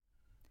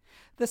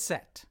The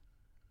set.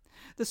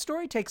 The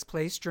story takes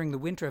place during the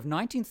winter of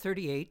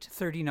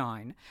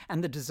 1938-39,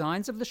 and the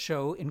designs of the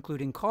show,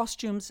 including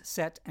costumes,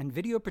 set, and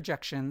video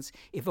projections,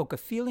 evoke a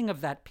feeling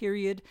of that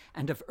period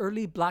and of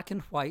early black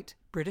and white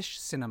British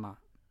cinema.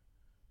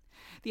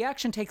 The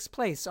action takes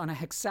place on a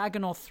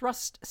hexagonal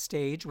thrust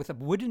stage with a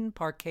wooden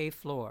parquet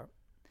floor.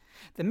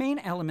 The main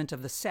element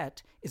of the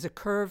set is a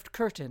curved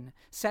curtain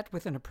set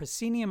within a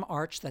proscenium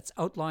arch that's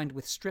outlined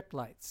with strip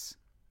lights.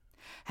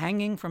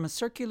 Hanging from a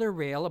circular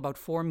rail about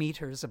 4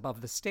 meters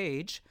above the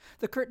stage,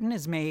 the curtain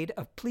is made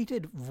of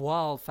pleated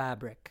voile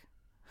fabric.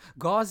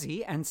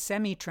 Gauzy and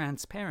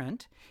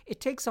semi-transparent,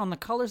 it takes on the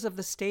colors of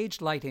the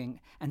stage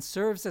lighting and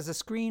serves as a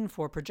screen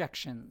for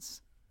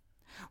projections.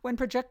 When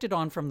projected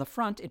on from the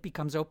front, it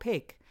becomes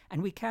opaque,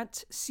 and we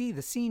can't see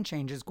the scene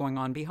changes going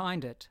on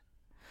behind it.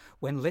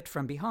 When lit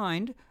from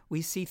behind,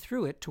 we see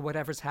through it to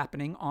whatever's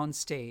happening on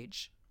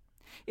stage.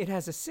 It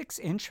has a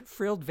 6-inch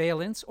frilled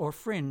valance or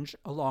fringe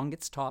along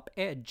its top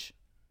edge.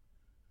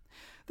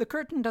 The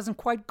curtain doesn't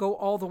quite go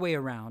all the way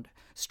around.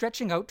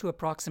 Stretching out to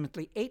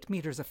approximately 8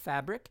 meters of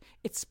fabric,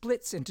 it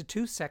splits into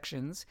 2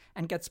 sections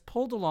and gets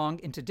pulled along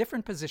into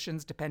different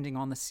positions depending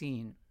on the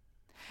scene.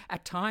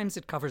 At times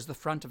it covers the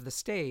front of the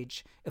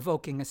stage,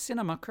 evoking a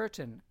cinema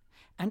curtain,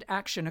 and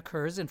action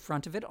occurs in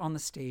front of it on the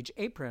stage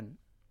apron.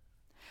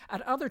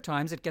 At other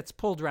times it gets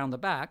pulled round the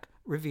back,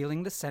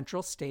 revealing the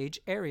central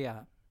stage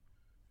area.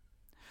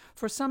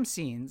 For some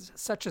scenes,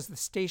 such as the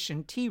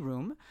station tea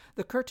room,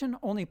 the curtain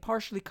only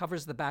partially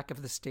covers the back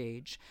of the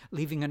stage,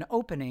 leaving an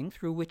opening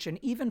through which an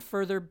even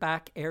further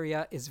back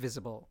area is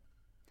visible.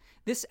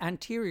 This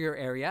anterior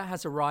area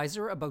has a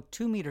riser about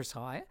 2 meters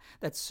high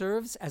that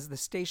serves as the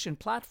station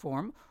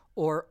platform,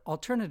 or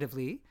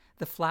alternatively,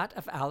 the flat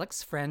of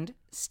Alec's friend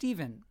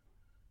Stephen.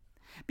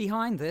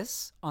 Behind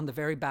this, on the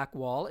very back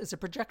wall, is a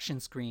projection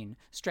screen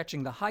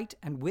stretching the height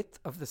and width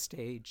of the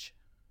stage.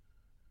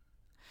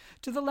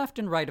 To the left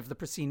and right of the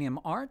proscenium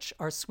arch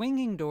are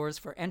swinging doors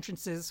for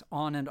entrances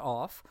on and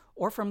off,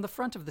 or from the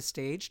front of the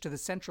stage to the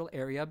central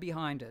area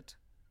behind it.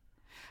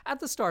 At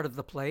the start of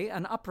the play,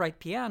 an upright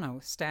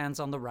piano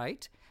stands on the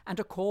right, and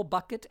a coal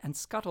bucket and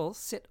scuttle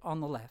sit on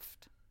the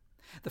left.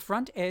 The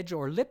front edge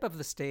or lip of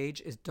the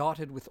stage is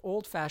dotted with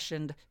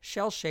old-fashioned,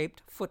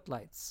 shell-shaped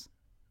footlights.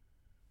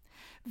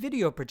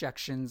 Video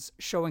projections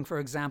showing, for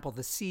example,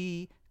 the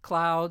sea,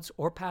 clouds,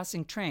 or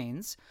passing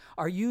trains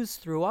are used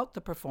throughout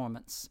the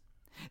performance.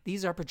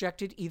 These are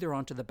projected either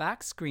onto the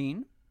back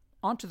screen,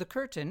 onto the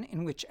curtain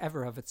in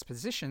whichever of its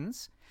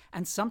positions,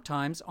 and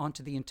sometimes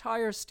onto the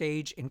entire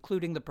stage,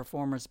 including the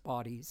performers'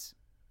 bodies.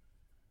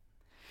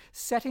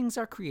 Settings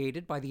are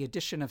created by the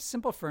addition of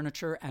simple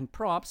furniture and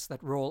props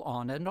that roll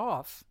on and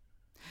off.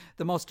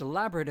 The most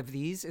elaborate of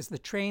these is the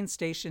train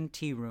station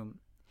tea room.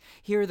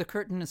 Here the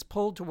curtain is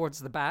pulled towards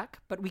the back,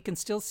 but we can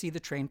still see the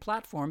train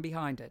platform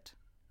behind it.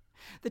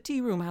 The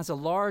tea room has a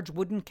large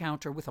wooden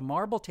counter with a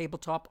marble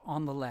tabletop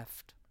on the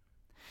left.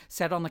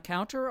 Set on the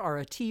counter are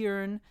a tea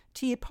urn,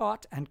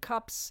 teapot and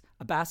cups,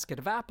 a basket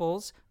of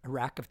apples, a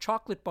rack of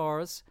chocolate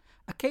bars,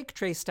 a cake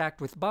tray stacked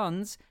with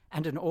buns,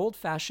 and an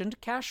old-fashioned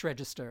cash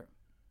register.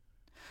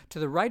 To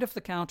the right of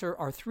the counter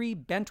are 3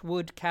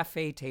 bentwood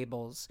café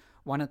tables,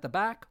 one at the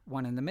back,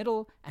 one in the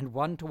middle, and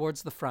one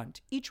towards the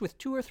front, each with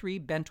 2 or 3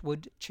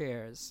 bentwood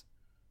chairs.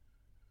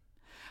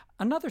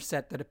 Another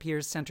set that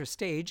appears center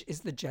stage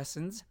is the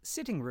Jessens'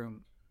 sitting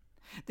room.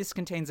 This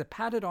contains a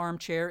padded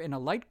armchair in a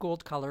light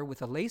gold color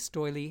with a lace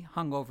doily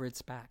hung over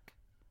its back.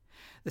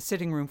 The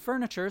sitting room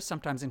furniture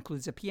sometimes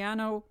includes a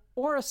piano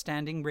or a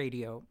standing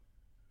radio.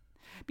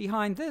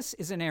 Behind this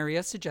is an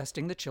area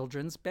suggesting the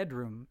children's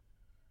bedroom.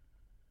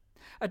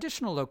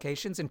 Additional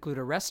locations include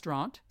a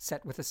restaurant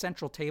set with a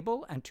central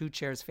table and 2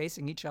 chairs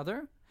facing each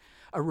other,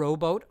 a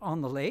rowboat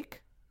on the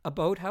lake, a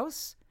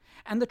boathouse,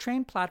 and the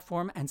train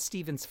platform and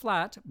Stephen's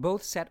flat,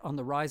 both set on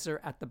the riser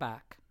at the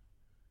back.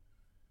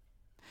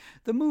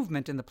 The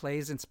movement in the play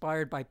is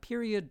inspired by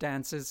period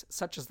dances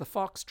such as the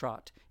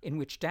foxtrot, in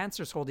which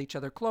dancers hold each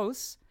other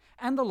close,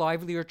 and the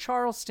livelier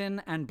Charleston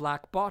and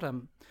Black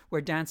Bottom,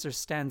 where dancers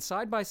stand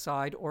side by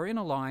side or in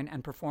a line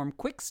and perform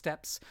quick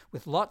steps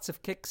with lots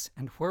of kicks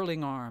and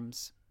whirling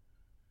arms.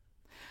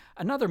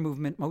 Another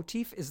movement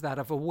motif is that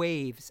of a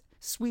wave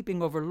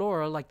sweeping over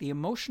Laura like the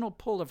emotional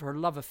pull of her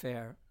love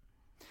affair.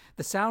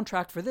 The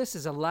soundtrack for this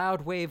is a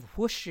loud wave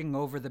whooshing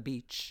over the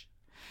beach.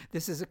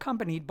 This is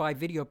accompanied by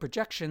video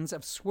projections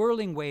of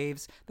swirling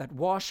waves that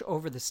wash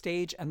over the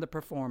stage and the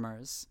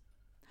performers.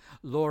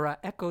 Laura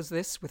echoes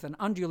this with an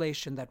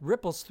undulation that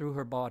ripples through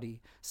her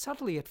body,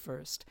 subtly at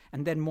first,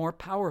 and then more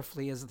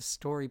powerfully as the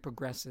story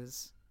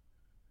progresses.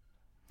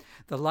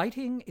 The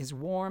lighting is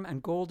warm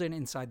and golden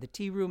inside the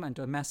tea room and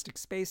domestic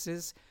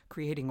spaces,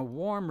 creating a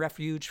warm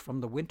refuge from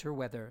the winter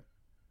weather.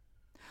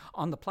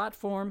 On the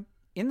platform,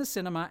 in the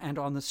cinema, and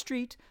on the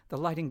street, the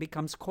lighting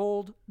becomes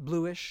cold,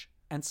 bluish,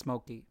 and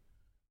smoky.